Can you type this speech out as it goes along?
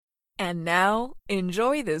And now,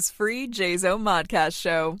 enjoy this free JZO Modcast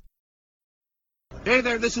show. Hey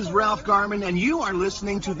there, this is Ralph Garman, and you are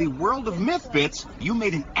listening to the World of Myth Bits. You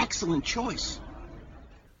made an excellent choice.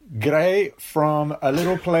 G'day from a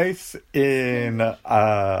little place in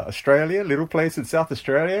Australia, little place in South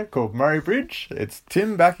Australia called Murray Bridge. It's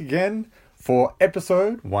Tim back again for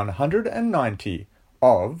episode 190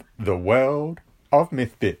 of The World of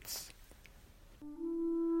Myth Bits.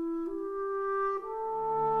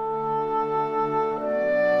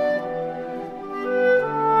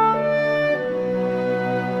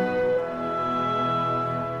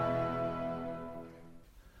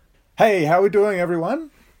 Hey, how are we doing, everyone?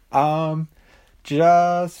 Before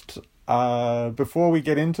we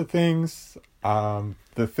get into things,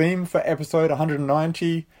 the theme for episode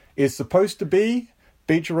 190 is supposed to be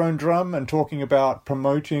beat your own drum and talking about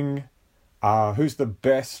promoting who's the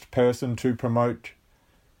best person to promote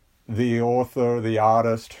the author, the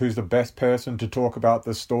artist, who's the best person to talk about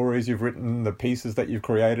the stories you've written, the pieces that you've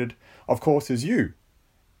created, of course, is you.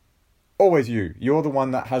 Always you. You're the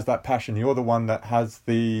one that has that passion. You're the one that has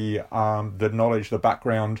the knowledge, the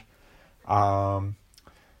background.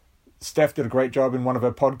 Steph did a great job in one of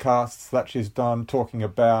her podcasts that she's done talking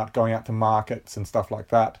about going out to markets and stuff like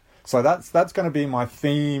that. So that's going to be my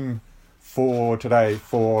theme for today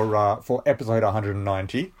for episode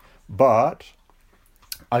 190. But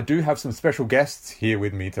I do have some special guests here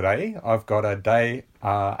with me today. I've got a day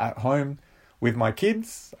at home with my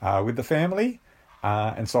kids, with the family.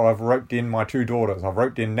 And so I've roped in my two daughters. I've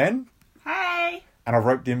roped in Nen. Hey. And I've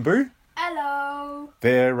roped in Boo. Hello.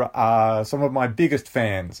 They're some of my biggest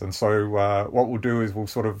fans. And so what we'll do is we'll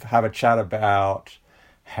sort of have a chat about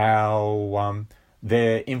how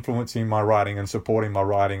they're influencing my writing and supporting my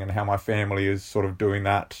writing and how my family is sort of doing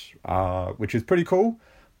that, which is pretty cool.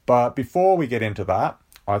 But before we get into that,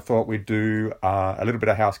 I thought we'd do a little bit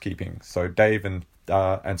of housekeeping. So Dave and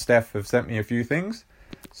Steph have sent me a few things.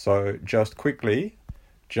 So just quickly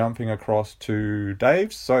jumping across to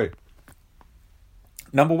Dave's. So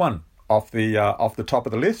number one off the top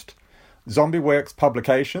of the list, ZombieWorks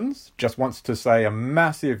Publications just wants to say a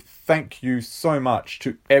massive thank you so much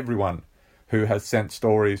to everyone who has sent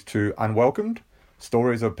stories to Unwelcomed,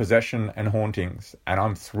 stories of possession and hauntings. And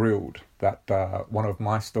I'm thrilled that one of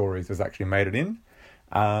my stories has actually made it in.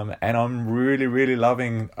 And I'm really, really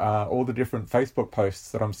loving all the different Facebook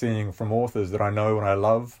posts that I'm seeing from authors that I know and I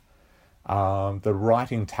love. The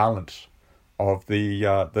writing talent of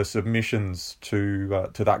the submissions to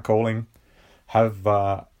that calling have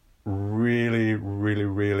really, really,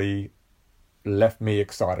 really left me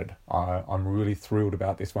excited. I'm really thrilled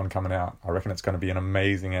about this one coming out. I reckon it's going to be an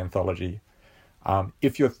amazing anthology.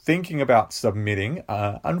 If you're thinking about submitting,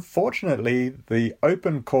 unfortunately, the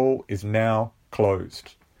open call is now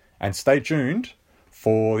closed, and stay tuned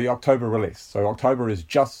for the October release. So October is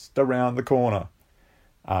just around the corner.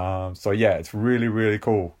 So yeah, it's really, really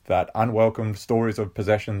cool that Unwelcomed Stories of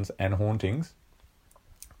Possessions and Hauntings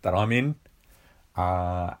that I'm in,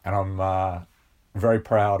 and I'm very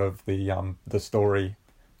proud of the story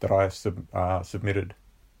that I submitted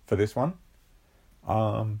for this one.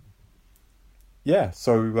 Yeah,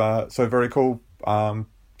 so very cool.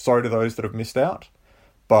 Sorry to those that have missed out.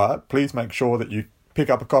 But please make sure that you pick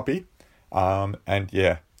up a copy. And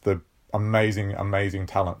yeah, the amazing, amazing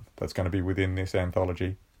talent that's going to be within this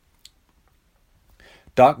anthology.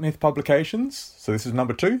 Dark Myth Publications. So this is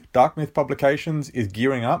number 2. Dark Myth Publications is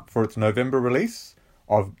gearing up for its November release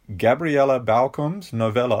of Gabriella Balcom's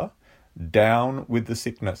novella, Down with the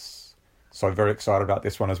Sickness. So very excited about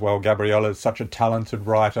this one as well. Gabriella is such a talented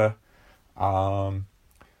writer.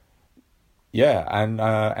 Yeah,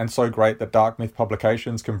 and so great that Dark Myth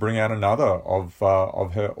Publications can bring out another of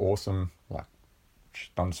her awesome, she's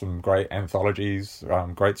done some great anthologies,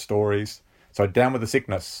 great stories. So Down with the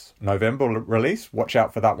Sickness, November release. Watch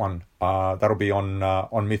out for that one. That'll be on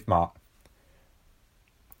MythMart.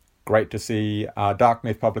 Great to see. Dark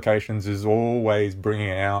Myth Publications is always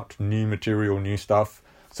bringing out new material, new stuff,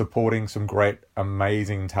 supporting some great,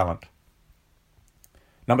 amazing talent.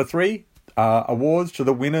 Number 3, awards to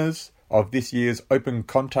the winners of this year's Open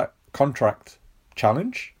Contract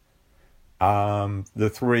Challenge. The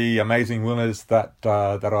 3 amazing winners that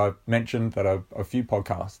I've mentioned, that a few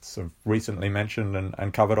podcasts have recently mentioned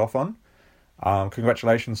and covered off on.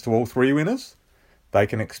 Congratulations to all 3 winners. They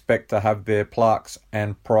can expect to have their plaques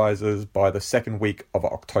and prizes by the second week of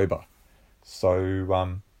October.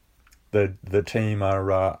 So the team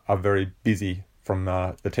are very busy from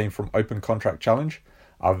the team from Open Contract Challenge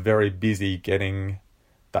are very busy getting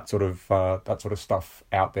that sort of stuff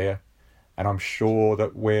out there, and I'm sure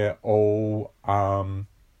that we're all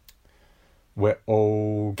we're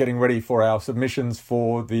all getting ready for our submissions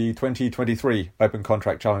for the 2023 Open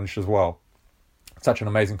Contract Challenge as well. Such an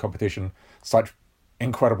amazing competition, such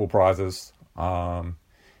incredible prizes.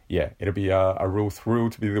 It'll be a real thrill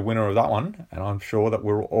to be the winner of that one, and I'm sure that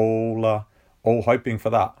we're all hoping for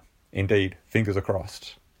that. Indeed, fingers are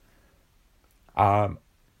crossed. Down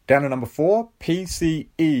to number 4,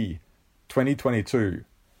 PCE 2022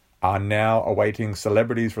 are now awaiting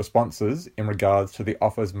celebrities' responses in regards to the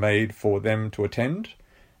offers made for them to attend,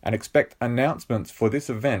 and expect announcements for this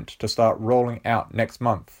event to start rolling out next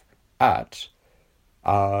month at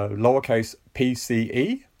lowercase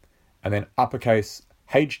PCE and then uppercase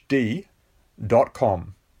HD.com,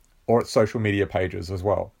 or its social media pages as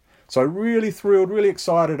well. So really thrilled, really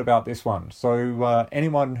excited about this one. So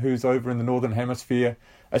anyone who's over in the Northern Hemisphere,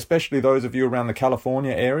 especially those of you around the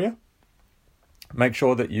California area, make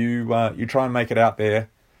sure that you try and make it out there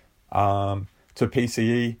to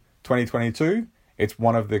PCE 2022. It's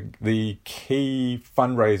one of the key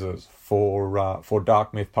fundraisers for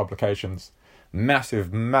Dark Myth Publications.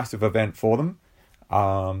 Massive event for them.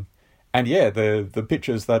 And yeah, the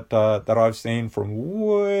pictures that I've seen from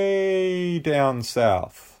way down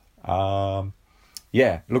south,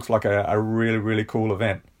 looks like a really cool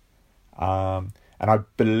event. And I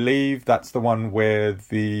believe that's the one where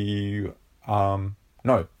the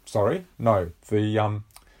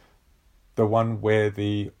one where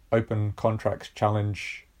the Open Contracts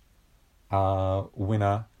Challenge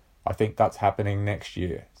winner, I think that's happening next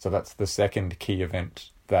year. So that's the second key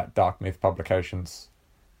event that Dark Myth Publications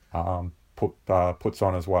puts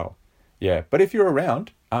on as well. Yeah, but if you're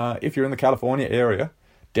around, if you're in the California area,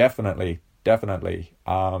 definitely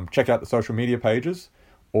check out the social media pages,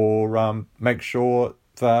 or make sure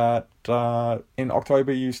that in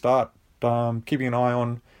October you start keeping an eye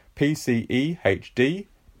on PCEHD.com.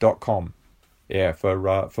 Yeah,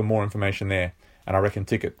 for more information there. And I reckon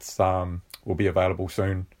tickets will be available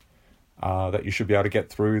soon, that you should be able to get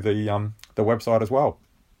through the website as well.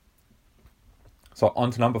 So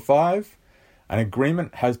on to number 5. An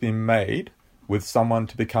agreement has been made with someone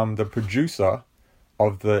to become the producer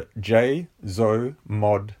of the J-Zo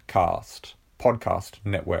Modcast podcast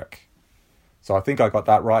network. So I think I got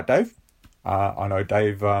that right, Dave. I know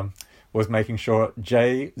Dave was making sure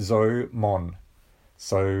J-Zo Mon.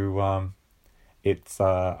 So it's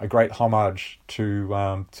a great homage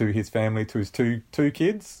to his family, to his two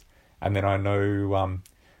kids. And then I know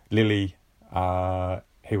Lily,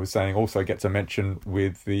 he was saying, also gets a mention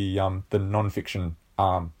with the non-fiction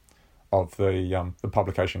arm of the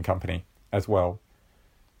publication company as well.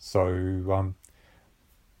 So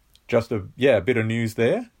just a bit of news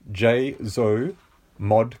there. J-Zo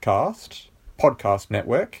Modcast podcast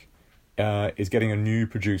network is getting a new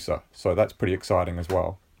producer, so that's pretty exciting as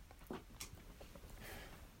well.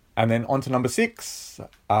 And then on to number 6,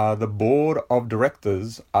 the board of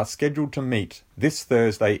directors are scheduled to meet this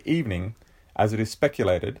Thursday evening, as it is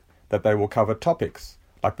speculated that they will cover topics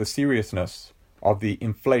like the seriousness of the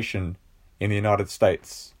inflation in the United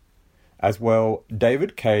States, as well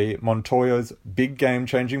David K. Montoya's big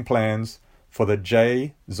game-changing plans for the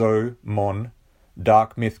J-Zo Mon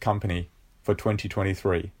Dark Myth Company for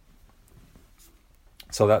 2023.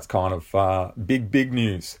 So that's kind of big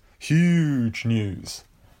news, huge news.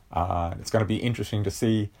 It's going to be interesting to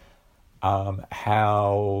see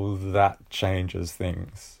how that changes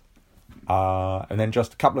things. And then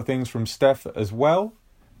just a couple of things from Steph as well.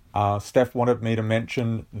 Steph wanted me to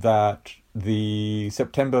mention that the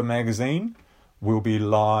September magazine will be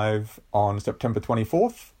live on September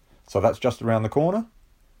 24th. So that's just around the corner.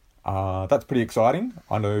 That's pretty exciting.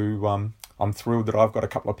 I know I'm thrilled that I've got a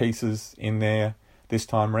couple of pieces in there this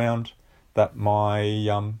time round, that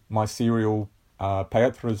my serial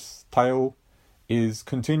Peatra's Tale is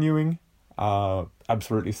continuing.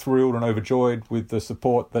 Absolutely thrilled and overjoyed with the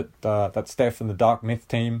support that Steph and the Dark Myth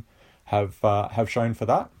team have shown for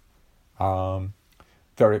that.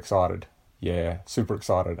 Very excited. Yeah, super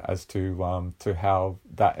excited as to how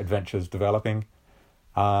that adventure is developing.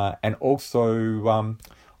 And also,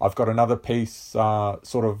 I've got another piece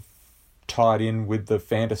sort of tied in with the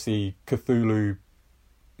fantasy Cthulhu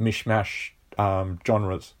mishmash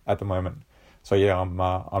genres at the moment. So yeah,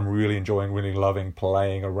 I'm really enjoying, really loving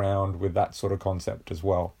playing around with that sort of concept as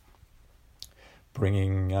well.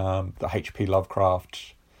 Bringing the H.P.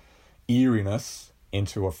 Lovecraft eeriness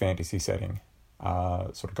into a fantasy setting.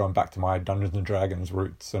 Sort of going back to my Dungeons and Dragons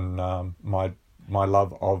roots and my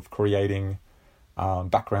love of creating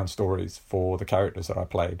background stories for the characters that I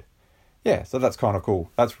played. Yeah, so that's kind of cool.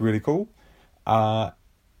 That's really cool.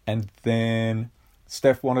 And then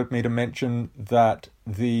Steph wanted me to mention that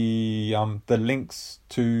the links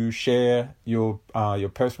to share your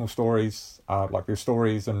personal stories, like your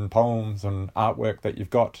stories and poems and artwork that you've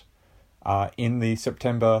got in the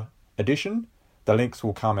September edition, the links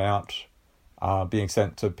will come out being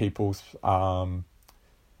sent to people's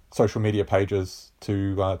social media pages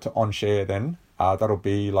to on-share then. That'll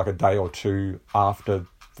be like a day or two after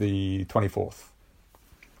the 24th.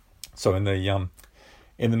 So in the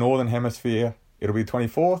Northern Hemisphere, it'll be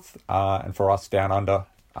 24th, and for us down under,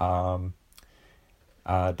 down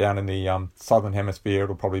in the Southern Hemisphere,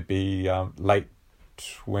 it'll probably be late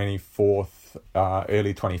 24th,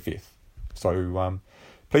 early 25th. So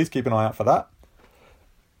please keep an eye out for that.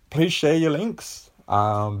 Please share your links.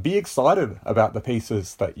 Be excited about the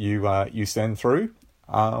pieces that you send through,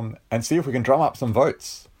 and see if we can drum up some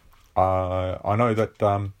votes. I know that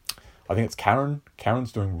I think it's Karen.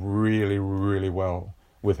 Karen's doing really, really well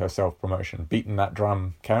with her self-promotion, beating that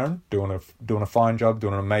drum. Karen, doing a fine job,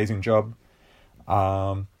 doing an amazing job,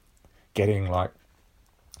 getting like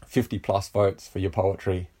 50 plus votes for your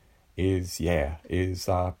poetry is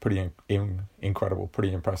pretty incredible,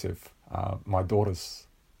 pretty impressive. My daughter's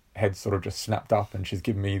head sort of just snapped up, and she's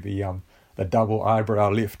given me the double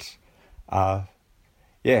eyebrow lift. So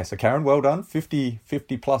Karen, well done. 50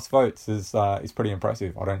 plus votes is pretty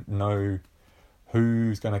impressive. I don't know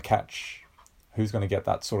who's going to get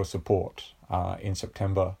that sort of support in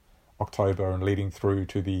September, October, and leading through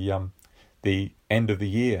to the end of the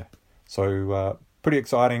year. So pretty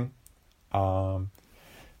exciting.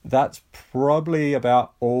 That's probably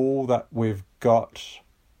about all that we've got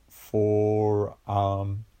for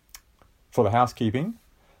the housekeeping.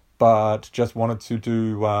 But just wanted to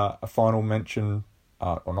do a final mention,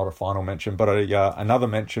 or not a final mention, but another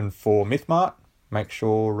mention for MythMart. Make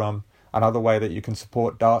sure another way that you can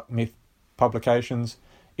support Dark Myth publications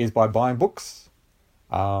is by buying books,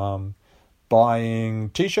 buying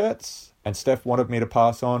t-shirts, and Steph wanted me to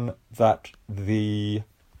pass on that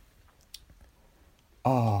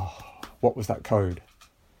what was that code?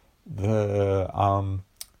 The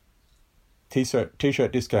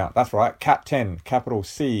t-shirt discount. That's right, CAT10, capital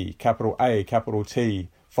C, capital A, capital T,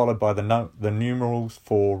 followed by the numerals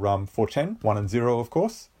for 10, 1 and 0, of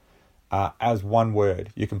course, as one word.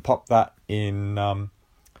 You can pop that in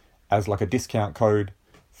as like a discount code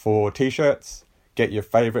for t-shirts. Get your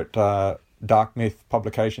favorite Dark Myth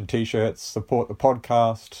publication t-shirts. Support the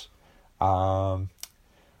podcast.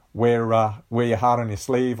 Wear your heart on your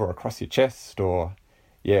sleeve or across your chest, or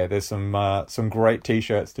there's some great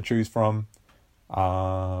t-shirts to choose from.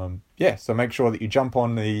 So make sure that you jump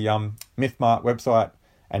on the MythMart website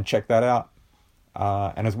and check that out.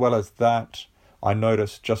 And as well as that, I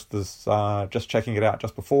noticed just checking it out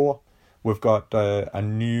just before, we've got a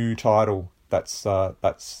new title that's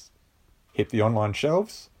hit the online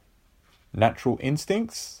shelves. Natural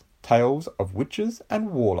Instincts, Tales of Witches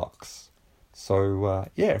and Warlocks. So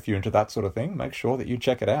if you're into that sort of thing, make sure that you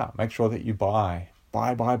check it out. Make sure that you buy,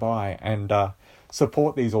 and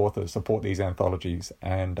support these authors, support these anthologies,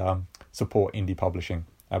 and support indie publishing.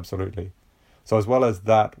 Absolutely. So as well as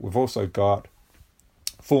that, we've also got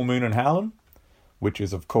Full Moon and Howlin', which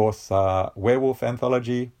is, of course, werewolf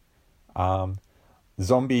anthology.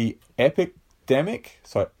 Zombie Epidemic,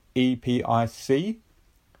 so EPIC,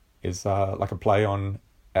 is like a play on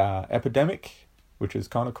epidemic, which is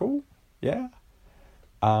kind of cool. Yeah.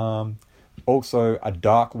 Also, A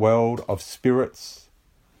Dark World of Spirits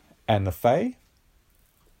and the Fae.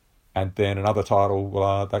 And then another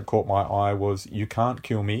title that caught my eye was You Can't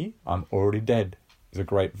Kill Me, I'm Already Dead. It's a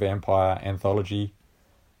great vampire anthology.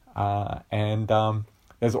 And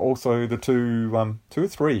there's also the two or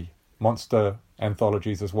three monster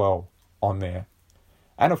anthologies as well on there.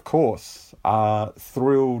 And of course,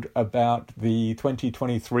 thrilled about the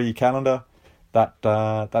 2023 calendar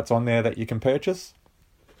that's on there that you can purchase,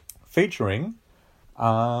 featuring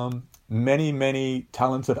many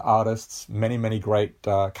talented artists, many great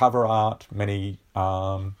cover art, many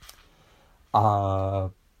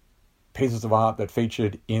pieces of art that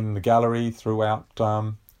featured in the gallery throughout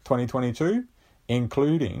 2022,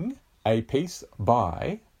 including a piece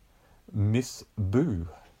by Miss Boo.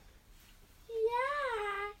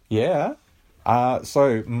 Yeah.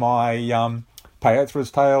 So my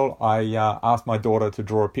Paethra's Tale, I asked my daughter to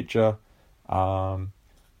draw a picture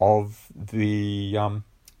of the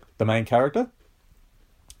main character,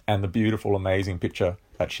 and the beautiful, amazing picture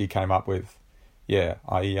that she came up with.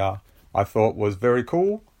 I thought was very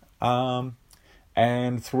cool, and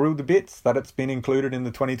thrilled to bits that it's been included in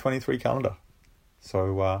the 2023 calendar.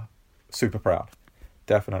 So super proud,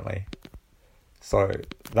 definitely. So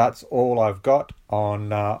that's all I've got on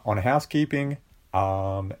housekeeping.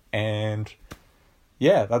 And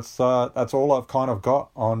yeah, that's all I've kind of got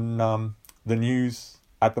on the news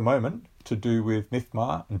at the moment to do with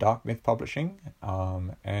Mythmart and Dark Myth Publishing,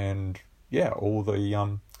 and yeah, all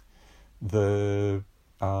the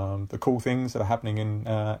cool things that are happening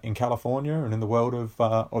in California and in the world of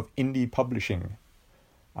indie publishing.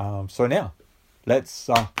 So now, let's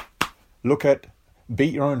look at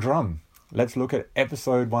Beat Your Own Drum. Let's look at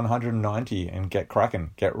episode 190 and get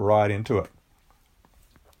cracking, get right into it.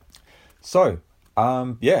 So,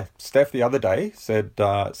 Steph the other day said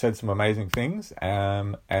some amazing things,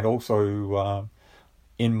 and also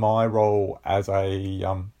in my role as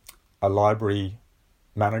a library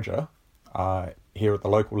manager here at the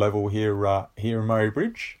local level here in Murray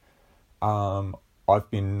Bridge, I've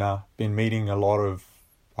been meeting a lot of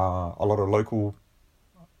local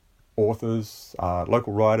authors,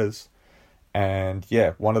 local writers, and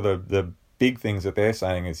yeah, one of the big things that they're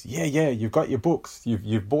saying is, you've got your books,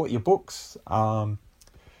 you've bought your books.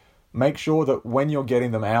 Make sure that when you're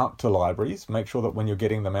getting them out to libraries, make sure that when you're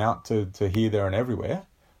getting them out to here, there, and everywhere,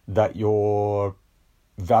 that you're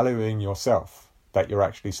valuing yourself, that you're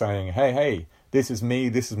actually saying, hey, this is me,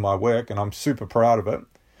 this is my work, and I'm super proud of it.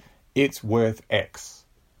 It's worth X.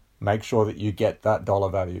 Make sure that you get that dollar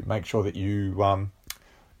value. Make sure that you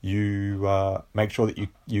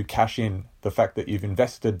cash in the fact that you've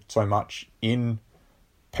invested so much in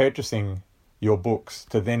purchasing your books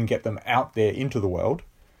to then get them out there into the world.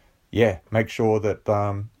 Yeah, make sure that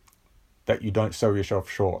that you don't sell yourself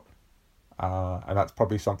short. And that's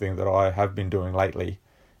probably something that I have been doing lately,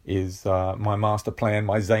 is my master plan,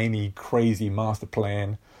 my zany, crazy master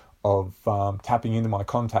plan of tapping into my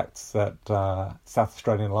contacts at South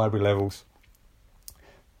Australian library levels.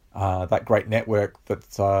 That great network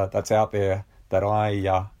that's out there that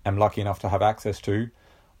I am lucky enough to have access to.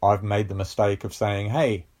 I've made the mistake of saying,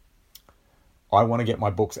 hey, I want to get my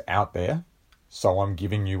books out there, so I'm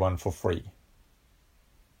giving you one for free.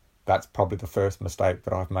 That's probably the first mistake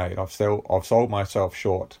that I've made. I've sold myself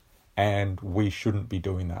short, and we shouldn't be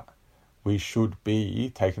doing that. We should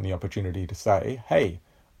be taking the opportunity to say, hey,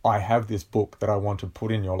 I have this book that I want to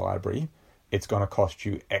put in your library. It's going to cost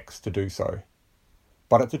you X to do so.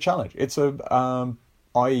 But it's a challenge. It's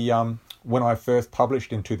when I first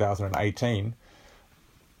published in 2018,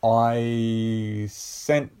 I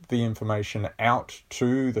sent the information out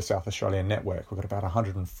to the South Australian network. We've got about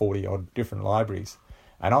 140 odd different libraries,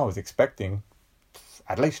 and I was expecting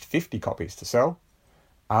at least 50 copies to sell,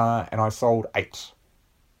 and I sold 8.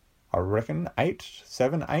 I reckon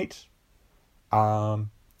 7, 8. And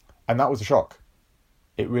that was a shock.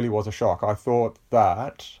 It really was a shock. I thought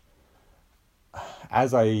that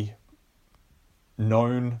as a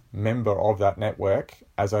known member of that network,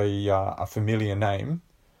 as a familiar name,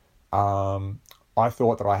 I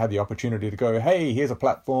thought that I had the opportunity to go, hey, here's a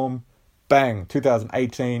platform, bang,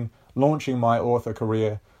 2018, launching my author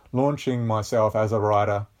career, launching myself as a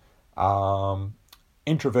writer,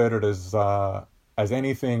 introverted as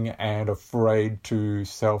anything and afraid to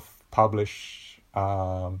self-publish,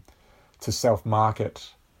 to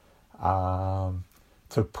self-market,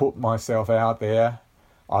 to put myself out there.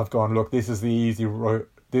 I've gone, look, this is the easy way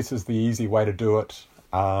to do it.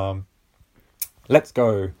 Let's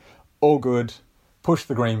go. All good. Push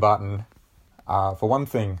the green button. For one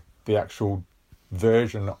thing, the actual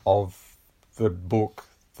version of the book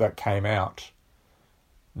that came out,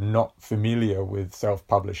 not familiar with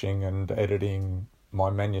self-publishing and editing my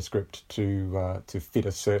manuscript to fit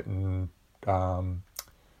a certain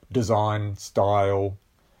design style.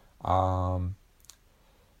 I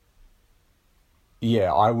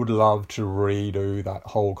would love to redo that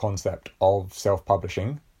whole concept of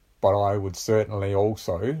self-publishing, but I would certainly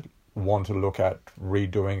also want to look at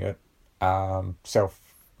redoing it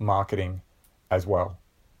self-marketing as well.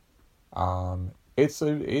 It's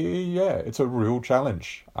a real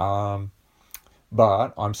challenge.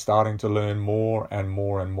 But I'm starting to learn more and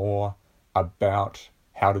more and more about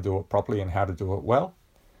how to do it properly and how to do it well.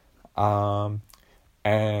 And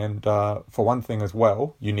for one thing as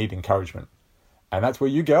well, you need encouragement. And that's where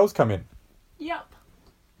you girls come in. Yep.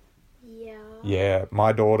 Yeah,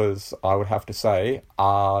 my daughters, I would have to say,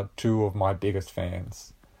 are 2 of my biggest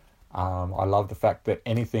fans. I love the fact that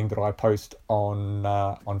anything that I post on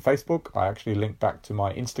Facebook, I actually link back to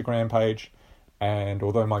my Instagram page. And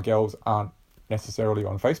although my girls aren't necessarily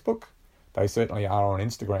on Facebook, they certainly are on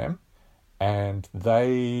Instagram. And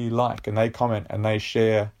they like and they comment and they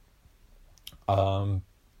share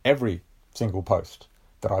every single post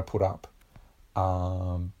that I put up,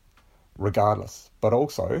 regardless. But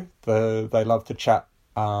also, they love to chat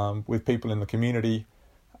with people in the community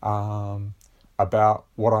about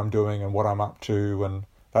what I'm doing and what I'm up to and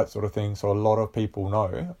that sort of thing. So a lot of people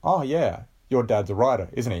know, oh yeah, your dad's a writer,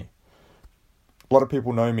 isn't he? A lot of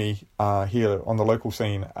people know me here on the local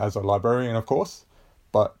scene as a librarian, of course,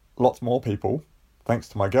 but lots more people, thanks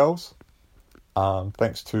to my girls,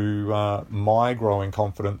 thanks to my growing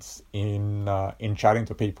confidence in chatting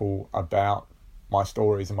to people about my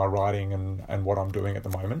stories and my writing and what I'm doing at the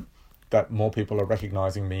moment, that more people are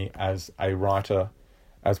recognizing me as a writer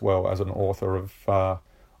as well as an author of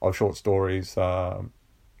short stories.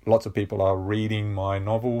 Lots of people are reading my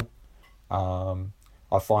novel.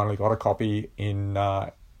 I finally got a copy in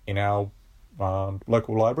our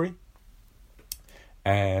local library,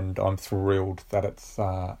 and I'm thrilled that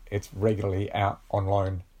it's regularly out on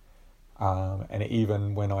loan. And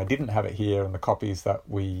even when I didn't have it here, and the copies that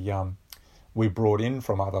we brought in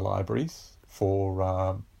from other libraries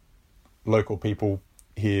for local people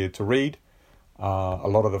here to read, a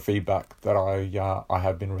lot of the feedback that I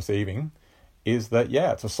have been receiving is that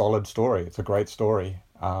it's a solid story. It's a great story,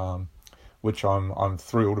 which I'm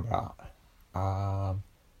thrilled about.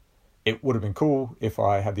 It would have been cool if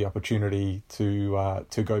I had the opportunity to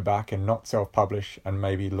go back and not self-publish and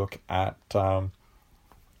maybe look at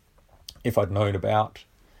if I'd known about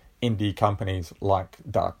indie companies like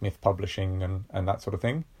Dark Myth Publishing and that sort of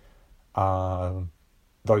thing.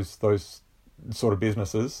 Those sort of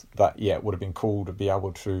businesses that it would have been cool to be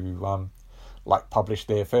able to publish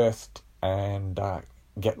there first and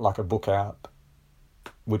get like a book out,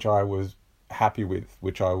 which I was happy with,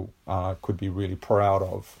 which I could be really proud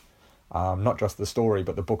of. Not just the story,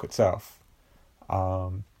 but the book itself.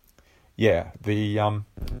 The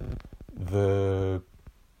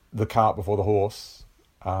cart before the horse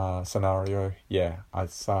scenario.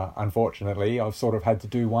 It's unfortunately I've sort of had to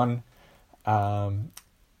do one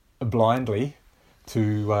blindly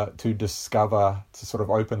to discover, to sort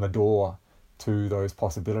of open the door to those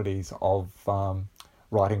possibilities of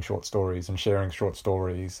writing short stories and sharing short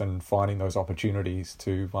stories and finding those opportunities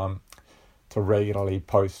to regularly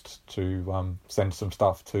post, to send some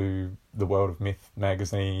stuff to the World of Myth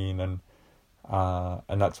magazine and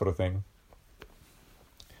that sort of thing.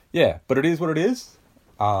 But it is what it is,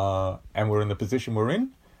 and we're in the position we're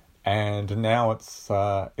in, and now it's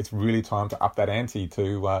really time to up that ante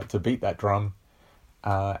to beat that drum.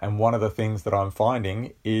 And one of the things that I'm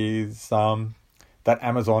finding is that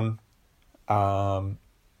Amazon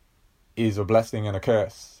is a blessing and a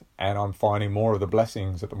curse, and I'm finding more of the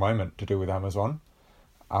blessings at the moment to do with Amazon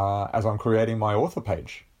as I'm creating my author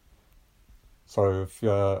page. So if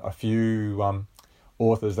a few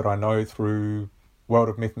authors that I know through World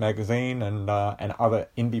of Myth magazine and other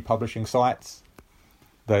indie publishing sites,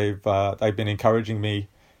 they've been encouraging me,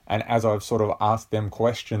 and as I've sort of asked them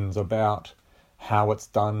questions about how it's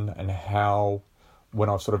done and how, when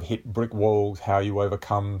I've sort of hit brick walls, how you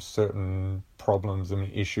overcome certain problems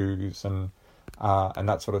and issues and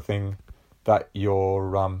that sort of thing that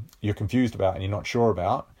you're confused about and you're not sure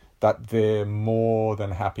about, that they're more than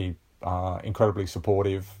happy, incredibly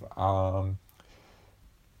supportive,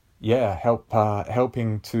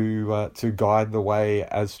 helping to guide the way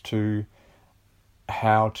as to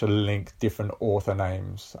how to link different author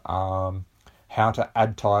names, how to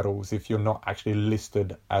add titles if you're not actually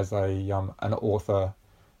listed as an author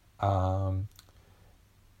on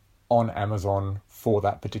Amazon for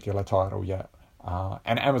that particular title yet.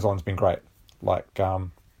 And Amazon's been great.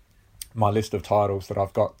 My list of titles that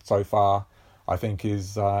I've got so far, I think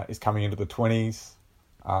is coming into the 20s.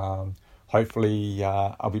 Hopefully,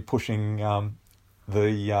 I'll be pushing the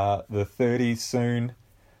 30s soon,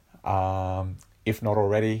 if not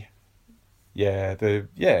already.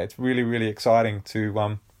 It's really, really exciting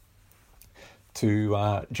to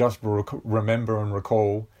just remember and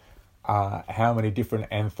recall how many different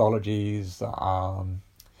anthologies,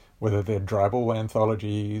 whether they're drabble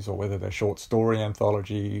anthologies or whether they're short story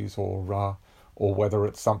anthologies or whether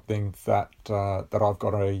it's something that I've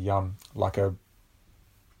got a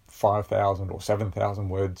 5,000 or 7,000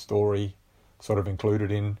 word story sort of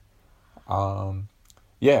included in. I'm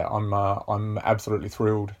absolutely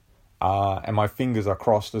thrilled. And my fingers are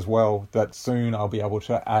crossed as well that soon I'll be able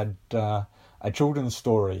to add a children's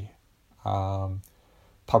story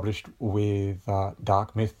published with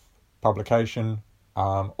Dark Myth publication,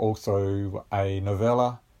 also a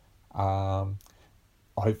novella,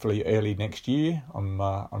 hopefully early next year. I'm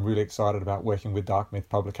really excited about working with Dark Myth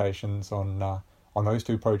publications on those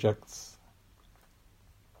two projects.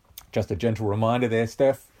 Just a gentle reminder there,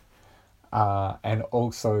 Steph. And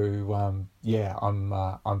also,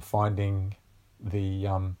 I'm finding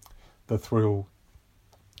the thrill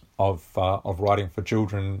of writing for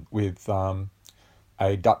children with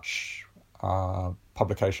a Dutch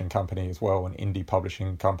publication company as well, an indie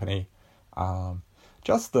publishing company.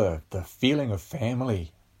 Just the feeling of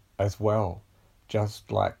family as well,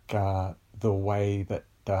 just like the way that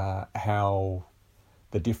how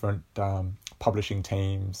the different publishing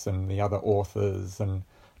teams and the other authors, and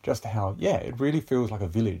just how it really feels like a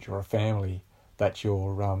village or a family that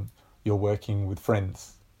you're working with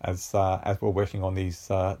friends as we're working on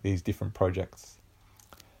these different projects.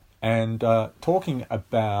 And talking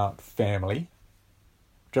about family,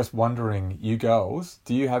 just wondering, you girls,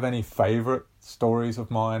 do you have any favourite stories of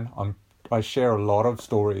mine? I share a lot of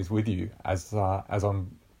stories with you as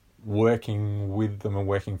I'm working with them and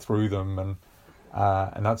working through them and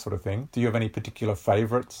that sort of thing. Do you have any particular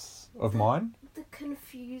favourites of mine? The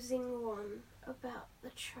confusing one about the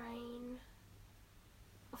train.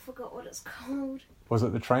 I forgot what it's called. Was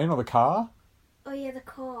it the train or the car? Oh yeah, the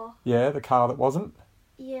car. Yeah, the car that wasn't?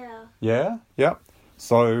 Yeah. Yeah, yep.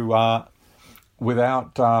 So,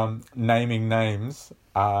 without naming names,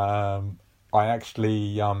 I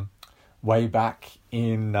actually, way back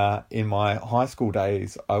in my high school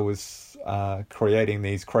days, I was creating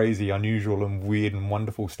these crazy, unusual and weird and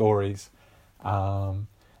wonderful stories.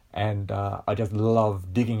 And I just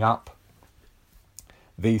love digging up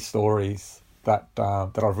these stories that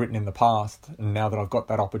I've written in the past, and now that I've got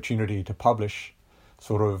that opportunity to publish,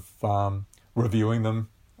 sort of reviewing them,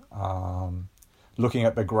 looking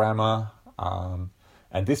at the grammar,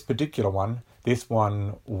 and this particular one,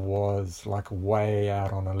 was like way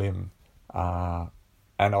out on a limb,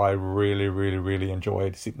 and I really, really, really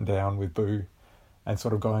enjoyed sitting down with Boo and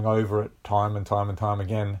sort of going over it time and time and time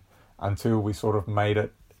again until we sort of made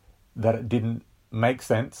it that it didn't make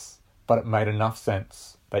sense, but it made enough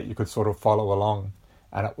sense that you could sort of follow along,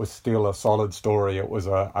 and it was still a solid story. It was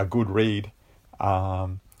a good read,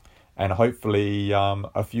 and hopefully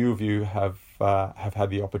a few of you have had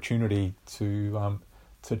the opportunity to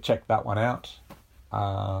check that one out.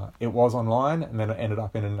 It was online, and then it ended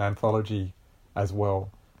up in an anthology as well,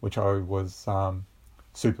 which I was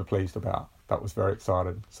super pleased about. That was very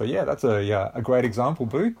excited. So yeah, that's a great example,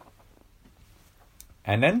 Boo.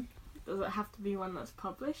 And then? Does it have to be one that's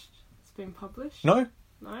published? It's been published? No.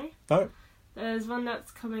 No? There's one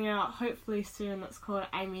that's coming out hopefully soon that's called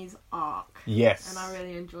Amy's Ark. Yes. And I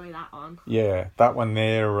really enjoy that one. Yeah, that one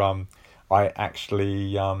there, I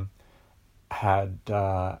actually had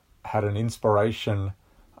an inspiration.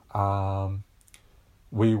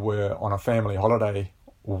 We were on a family holiday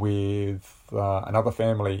with another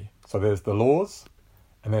family. So there's the Laws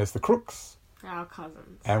and there's the Crooks. Our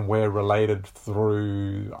cousins. And we're related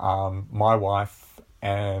through my wife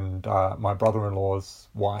and my brother-in-law's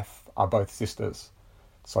wife are both sisters.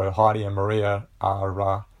 So Heidi and Maria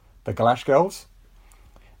are the Galash girls.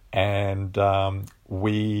 And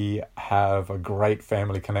we have a great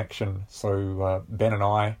family connection. So Ben and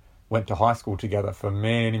I went to high school together for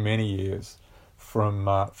many, many years. From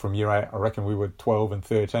year 8, I reckon we were 12 and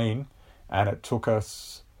 13. And it took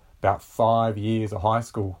us about 5 years of high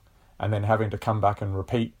school, and then having to come back and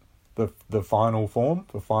repeat the final form,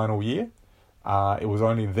 the final year. It was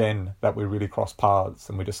only then that we really crossed paths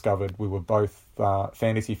and we discovered we were both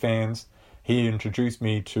fantasy fans. He introduced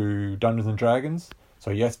me to Dungeons and Dragons. So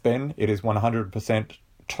yes, Ben, it is 100%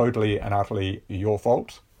 totally and utterly your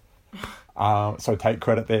fault. So take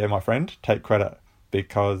credit there, my friend. Take credit,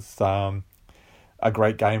 because a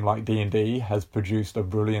great game like D&D has produced a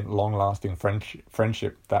brilliant, long-lasting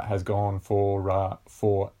friendship that has gone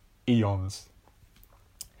for eons,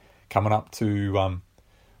 coming up to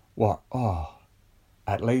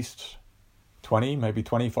at least 20, maybe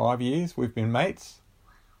 25 years we've been mates.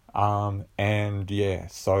 And yeah,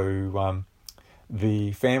 so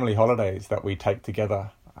the family holidays that we take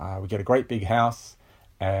together, we get a great big house,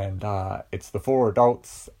 and it's the 4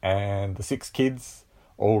 adults and the 6 kids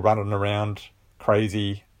all running around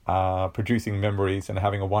crazy, producing memories and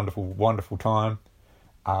having a wonderful, wonderful time.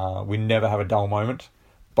 We never have a dull moment.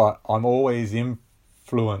 But I'm always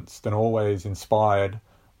influenced and always inspired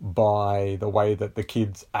by the way that the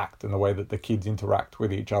kids act and the way that the kids interact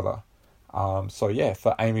with each other. So yeah,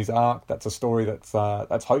 for Amy's Ark, that's a story that's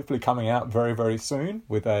hopefully coming out very, very soon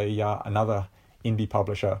with another indie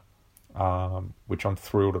publisher, which I'm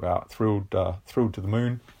thrilled about. Thrilled to the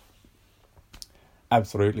moon.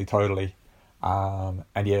 Absolutely, totally. And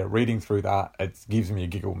yeah, reading through that, it gives me a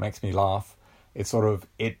giggle, makes me laugh.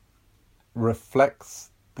 It reflects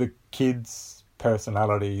the kids'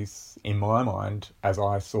 personalities in my mind as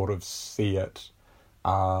I sort of see it.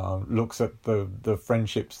 Looks at the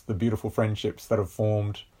friendships, the beautiful friendships that have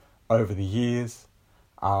formed over the years,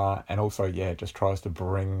 and also just tries to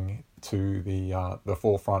bring to the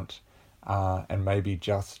forefront, and maybe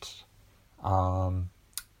just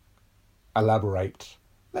elaborate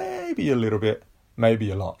maybe a little bit, maybe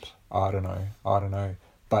a lot. I don't know.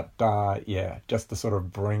 But yeah, just to sort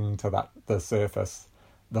of bring to the surface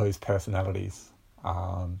those personalities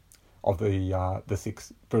of the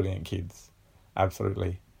 6 brilliant kids.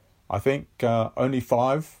 Absolutely. I think only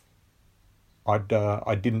 5. I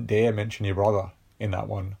didn't dare mention your brother in that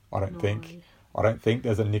one. I don't think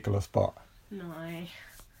there's a Nicholas Bott. No.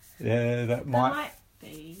 Yeah, that might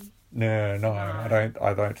be. No,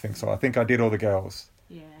 I don't think so. I think I did all the girls.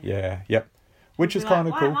 Yeah. Yeah, yep. Which is kind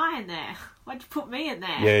of cool. Why am I in there? Why'd you put me in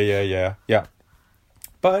there? Yeah.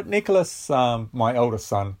 But Nicholas, my eldest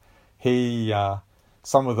son, he,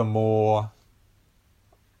 some of the more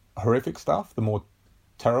horrific stuff, the more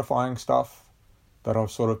terrifying stuff that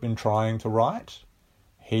I've sort of been trying to write,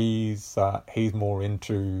 he's more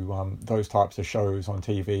into those types of shows on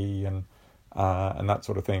TV and that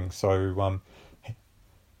sort of thing. So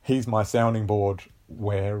he's my sounding board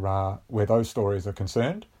where those stories are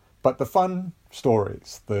concerned. But the fun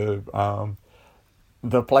stories, the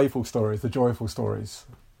playful stories, the joyful stories,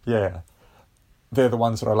 yeah, they're the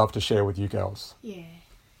ones that I love to share with you girls. Yeah.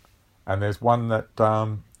 And there's one that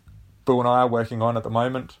Boo and I are working on at the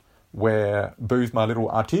moment, where Boo's my little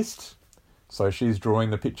artiste, so she's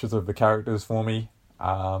drawing the pictures of the characters for me.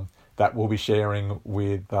 That we'll be sharing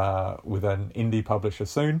with an indie publisher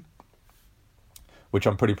soon, which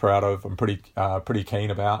I'm pretty proud of. I'm pretty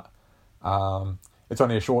keen about. It's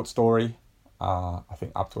only a short story, I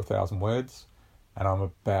think up to 1,000 words, and I'm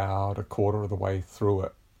about a quarter of the way through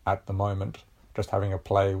it at the moment, just having a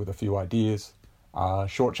play with a few ideas.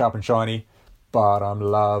 Short, sharp and shiny, but I'm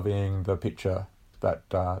loving the picture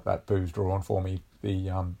that Boo's drawn for me, the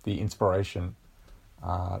inspiration,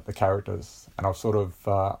 the characters, and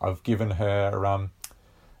I've given her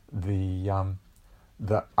the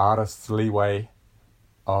artist's leeway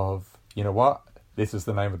of, you know what, this is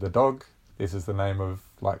the name of the dog, this is the name of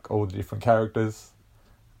like all the different characters,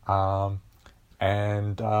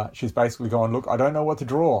 and she's basically gone, look, I don't know what to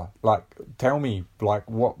draw, like tell me, like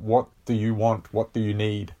what do you want, what do you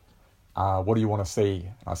need, what do you want to see?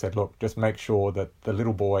 And I said, look, just make sure that the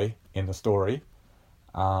little boy in the story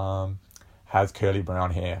has curly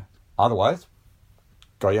brown hair, otherwise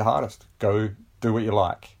go your hardest, go do what you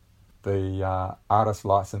like. The artist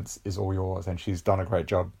license is all yours, and she's done a great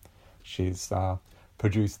job. She's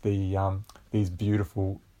produced these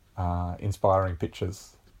beautiful, inspiring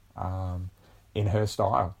pictures in her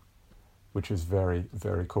style, which is very,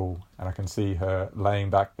 very cool. And I can see her laying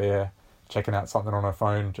back there, checking out something on her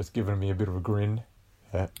phone, just giving me a bit of a grin.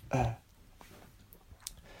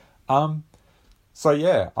 So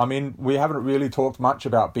yeah, I mean, we haven't really talked much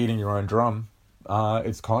about beating your own drum.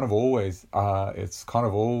 It's kind of all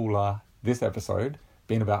this episode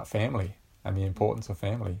been about family and the importance of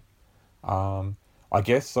family. I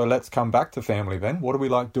guess, so let's come back to family then. What do we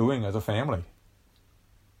like doing as a family?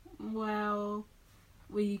 Well,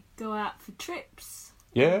 we go out for trips.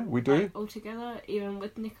 Yeah, we do. Like, all together, even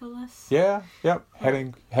with Nicholas. Yeah, yep.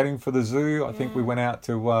 Heading for the zoo. I think we went out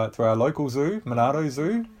to our local zoo, Monado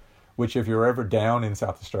Zoo, which if you're ever down in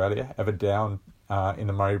South Australia, ever down in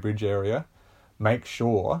the Murray Bridge area, make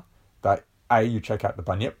sure that you check out the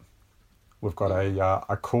Bunyip. We've got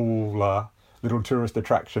a cool little tourist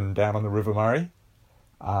attraction down on the River Murray,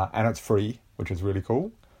 and it's free, which is really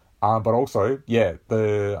cool. But also,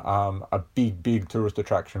 a big tourist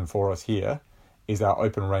attraction for us here is our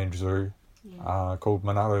open range zoo called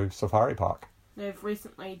Monado Safari Park. They've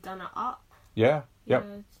recently done it up. Yeah, yep.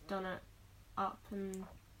 Yeah, it's done it up and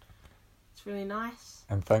it's really nice.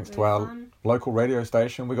 And thanks really to our fun. local radio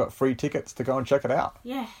station, we got free tickets to go and check it out.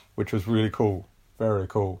 Yeah. Which was really cool. Very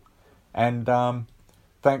cool. And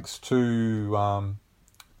thanks to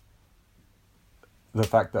the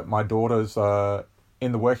fact that my daughter's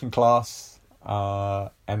in the working class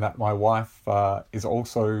and that my wife is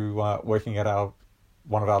also working at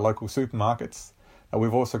one of our local supermarkets,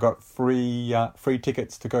 we've also got free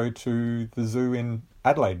tickets to go to the zoo in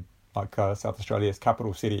Adelaide, like South Australia's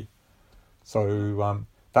capital city. So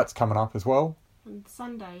that's coming up as well. On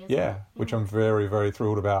Sunday, isn't it? Yeah, which I'm very, very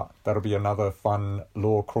thrilled about. That'll be another fun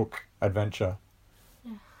Law Crook adventure.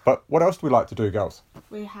 Yeah. But what else do we like to do, girls?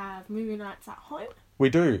 We have movie nights at home. We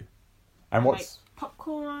do. And Make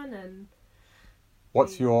popcorn and...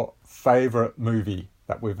 What's your favourite movie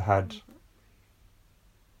that we've had?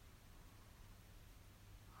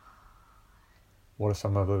 What are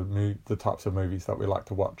some of the types of movies that we like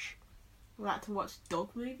to watch? We like to watch dog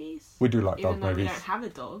movies. We do like dog Even though movies. we don't have a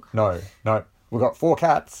dog. No. We've got 4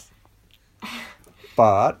 cats.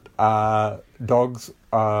 But dogs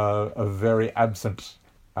are very absent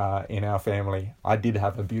in our family. I did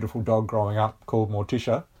have a beautiful dog growing up called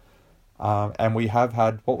Morticia. And we have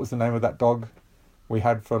had, what was the name of that dog we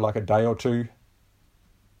had for like a day or two?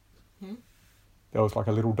 There was like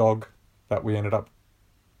a little dog that we ended up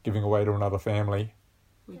giving away to another family.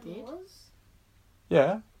 We did?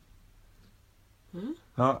 Yeah.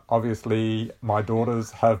 No, obviously my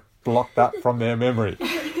daughters have blocked that from their memory.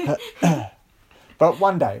 But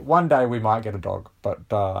one day we might get a dog. But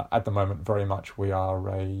at the moment, very much we are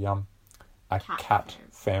a cat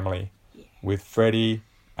family with Freddie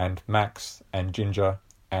and Max and Ginger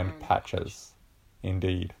and Patches.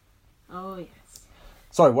 Indeed. Oh, yes.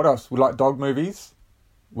 So, what else? We like dog movies.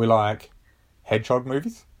 We like hedgehog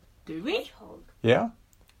movies. Do we? Yeah.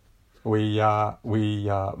 We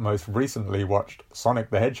most recently watched Sonic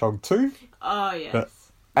the Hedgehog 2. Oh,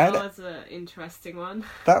 yes. And that was an interesting one.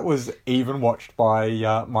 that was even watched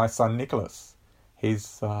by my son Nicholas.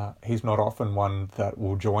 He's not often one that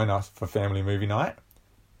will join us for family movie night.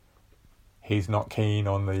 He's not keen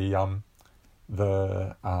on the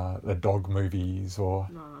dog movies or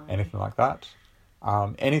anything like that.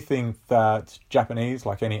 Anything that's Japanese,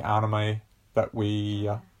 like any anime that we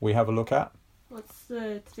have a look at. What's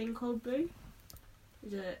the thing called, Boo?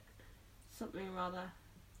 Is it something rather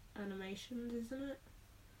animations, isn't it?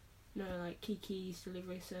 No, like Kiki's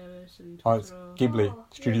Delivery Service and Oh, it's Totoro. Ghibli,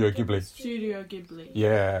 Studio Ghibli. Studio Ghibli.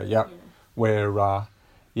 Yeah, yeah. Where,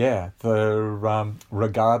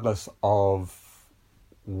 regardless of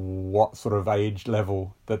what sort of age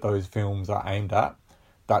level that those films are aimed at,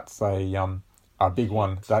 that's a big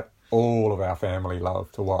one that all of our family love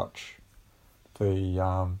to watch.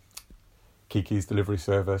 The Kiki's Delivery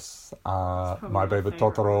Service, My Baby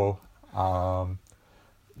Totoro,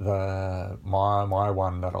 my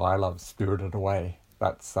one that I love, Spirited Away.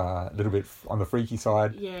 That's a little bit on the freaky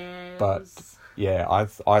side. Yeah. But yeah,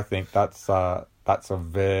 I think that's a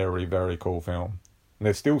very, very cool film. And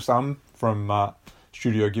there's still some from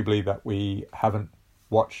Studio Ghibli that we haven't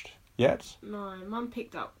watched yet. No, Mum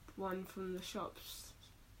picked up one from the shops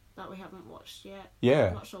that we haven't watched yet. Yeah.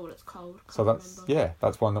 I'm not sure what it's called. So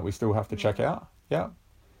that's one that we still have to check out. Yeah.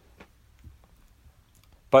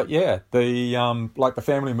 But yeah, the like the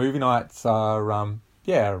family movie nights are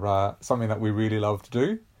something that we really love to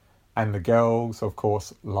do, and the girls, of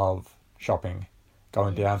course, love shopping,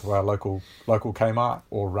 going down to our local Kmart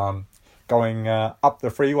or going up the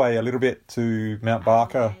freeway a little bit to Mount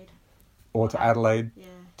Barker or to Adelaide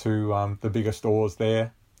to the bigger stores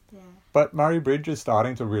there. Yeah. But Murray Bridge is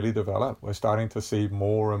starting to really develop. We're starting to see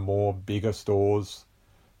more and more bigger stores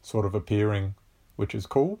sort of appearing, which is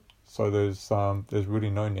cool. So there's really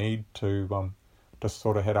no need to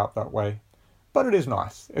sort of head up that way. But it is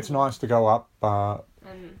nice. It's nice to go up,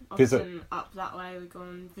 and visit. often up that way we go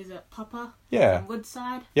and visit Papa. Yeah. In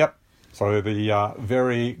Woodside. Yep. So the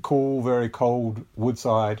very cool, very cold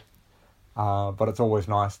Woodside, but it's always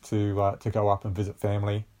nice to go up and visit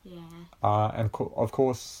family. Yeah. And of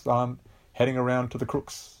course, heading around to the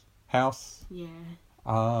Crook's house.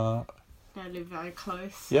 Yeah. They live very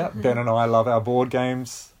close. Yeah, Ben and I love our board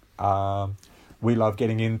games. We love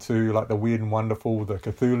getting into like the Weird and Wonderful, the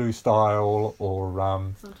Cthulhu style,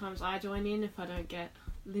 or Sometimes I join in if I don't get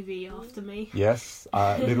Livy after me. yes,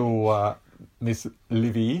 little Miss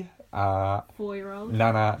Livy, 4-year-old.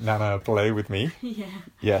 Nana play with me. Yeah.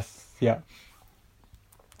 Yes, yeah,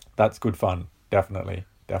 that's good fun. Definitely.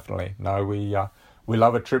 No, we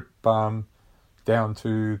love a trip down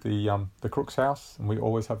to the Crook's house, and we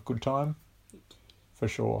always have a good time. For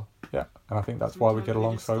sure, yeah, and I think that's why we get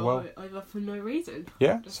along so well. Over for no reason.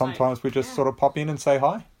 Yeah, Just sometimes we just sort of pop in and say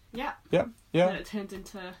hi. Yeah. Yeah. Then it turns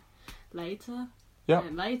into later. Yeah.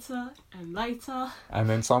 And later and later. And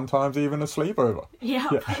then sometimes even a sleepover. Yeah.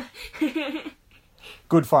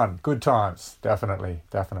 Good fun, good times, definitely.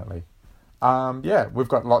 Yeah, we've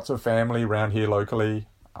got lots of family around here locally,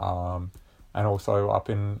 and also up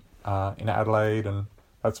in Adelaide and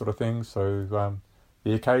that sort of thing. So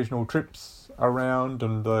the occasional trips around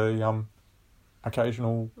and the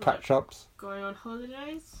occasional catch-ups. Going on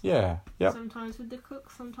holidays. Yeah, yep. Sometimes with the cook,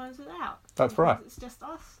 sometimes without. That's sometimes right. It's just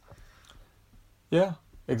us. Yeah,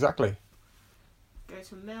 exactly. Go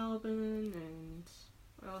to Melbourne, and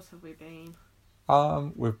where else have we been?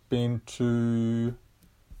 We've been to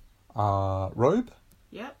Robe.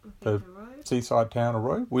 Yep, we've The been to Road. Seaside town of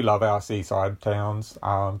Robe. We love our seaside towns.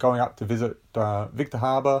 Going up to visit Victor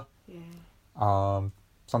Harbour. Yeah.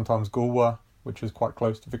 Sometimes Goolwa, which is quite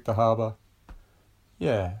close to Victor Harbour.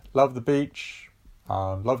 Yeah, love the beach.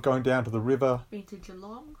 Love going down to the river. Been to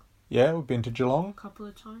Geelong Yeah, we've been to Geelong. a couple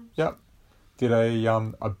of times. Yep. Did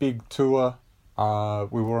a big tour.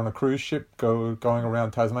 We were on a cruise ship going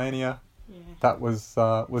around Tasmania. Yeah. that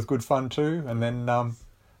was good fun too. And then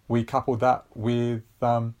we coupled that with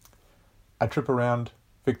a trip around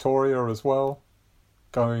Victoria as well,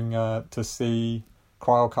 going to see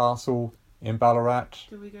Cryle Castle in Ballarat.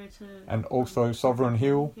 Did we go to... And also Sovereign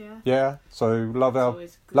Hill. Yeah. Yeah, so love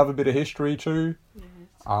a bit of history too. Yeah,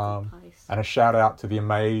 it's a good place. And a shout out to the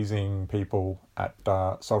amazing people at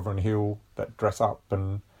Sovereign Hill that dress up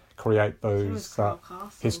and create those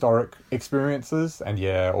historic experiences. And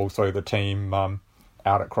yeah, also the team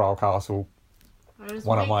out at Cryle Castle.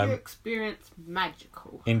 One of my your experience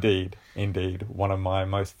magical. Indeed, one of my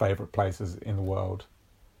most favourite places in the world.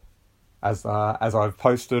 As I've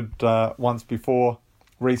posted once before,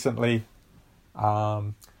 recently,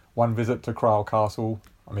 one visit to Cryle Castle.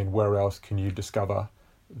 I mean, where else can you discover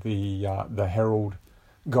the herald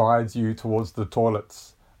guides you towards the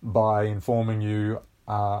toilets by informing you,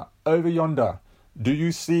 over yonder, do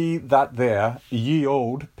you see that there ye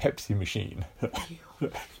old Pepsi machine?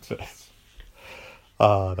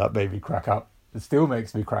 That made me crack up. It still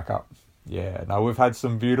makes me crack up. Yeah, no, we've had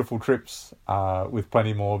some beautiful trips, with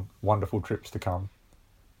plenty more wonderful trips to come.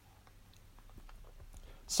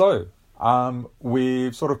 So,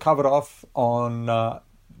 we've sort of covered off on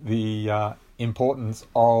the importance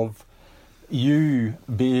of you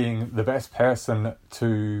being the best person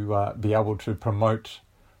to be able to promote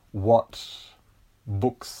what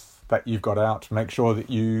books that you've got out. Make sure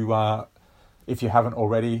that you, if you haven't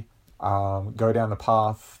already, go down the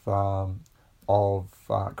path of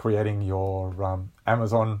creating your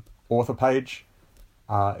Amazon author page.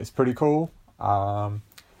 It's pretty cool.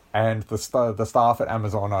 And the staff at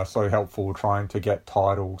Amazon are so helpful trying to get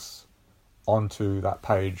titles onto that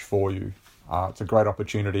page for you. It's a great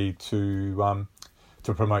opportunity to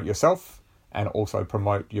promote yourself and also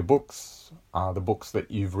promote your books, the books that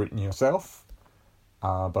you've written yourself,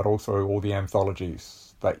 but also all the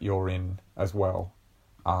anthologies that you're in as well.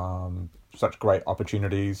 Such great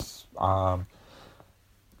opportunities,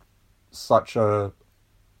 such a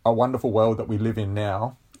wonderful world that we live in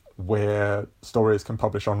now, where stories can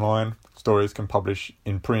publish online, stories can publish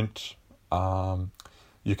in print,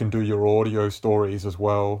 you can do your audio stories as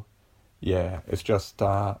well. Yeah, it's just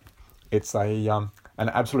it's an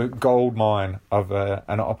absolute gold mine of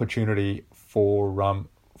an opportunity for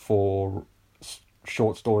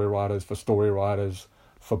short story writers, for story writers,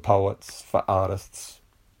 for poets, for artists.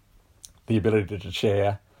 The ability to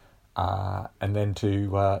share, and then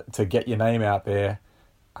to get your name out there,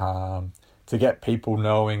 to get people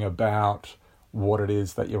knowing about what it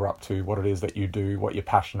is that you're up to, what it is that you do, what you're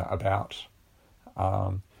passionate about.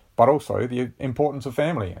 But also the importance of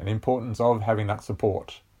family and the importance of having that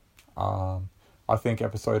support. I think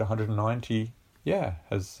episode 190,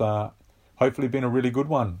 has hopefully been a really good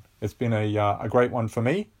one. It's been a great one for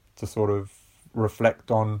me to sort of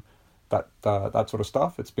reflect on that sort of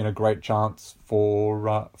stuff. It's been a great chance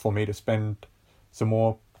for me to spend some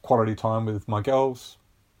more quality time with my girls,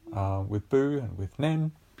 with Boo and with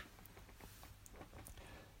Nen.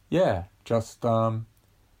 Yeah, just a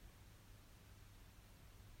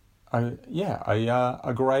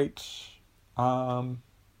great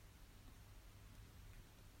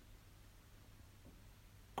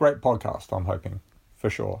great podcast, I'm hoping, for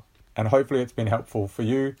sure. And hopefully it's been helpful for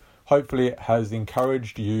you. Hopefully it has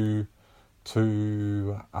encouraged you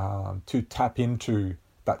to tap into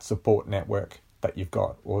that support network that you've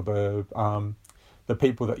got, or the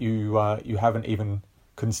people that you haven't even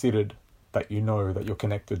considered that that you're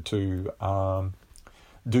connected to.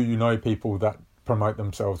 Do you know people that promote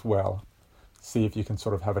themselves well? See if you can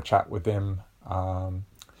sort of have a chat with them.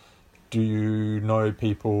 Do you know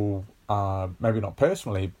people, maybe not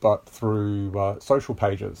personally, but through social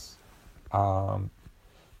pages? The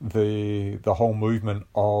whole movement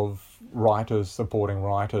of writers supporting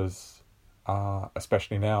writers,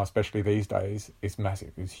 especially now, especially these days, is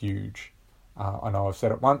massive, is huge. I know I've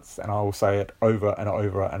said it once, and I will say it over and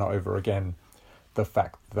over and over again. The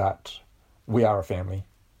fact that we are a family,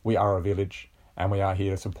 we are a village, and we are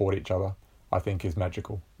here to support each other, I think is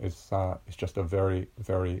magical. It's just a very,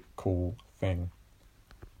 very cool thing.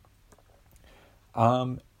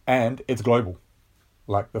 And it's global.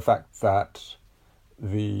 Like the fact that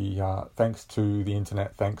thanks to the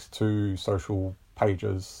internet, thanks to social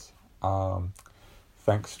pages,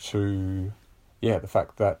 thanks to the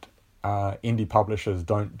fact that indie publishers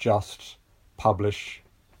don't just publish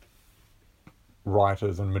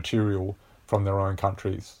writers and material from their own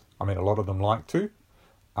countries. I mean, a lot of them like to,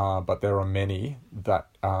 but there are many that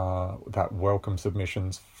welcome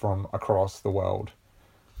submissions from across the world.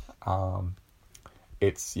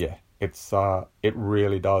 It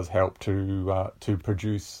really does help to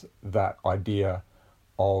produce that idea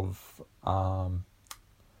of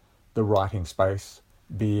the writing space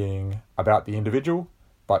being about the individual,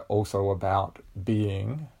 but also about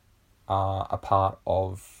being a part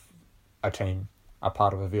of a team, a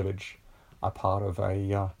part of a village, a part of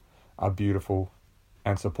a beautiful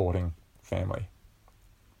and supporting family.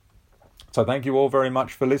 So thank you all very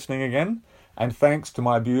much for listening again, and thanks to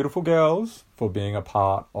my beautiful girls for being a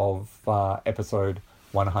part of episode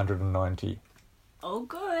 190. Oh,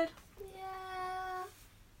 good. Yeah.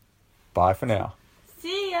 Bye for now.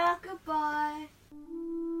 See ya. Goodbye.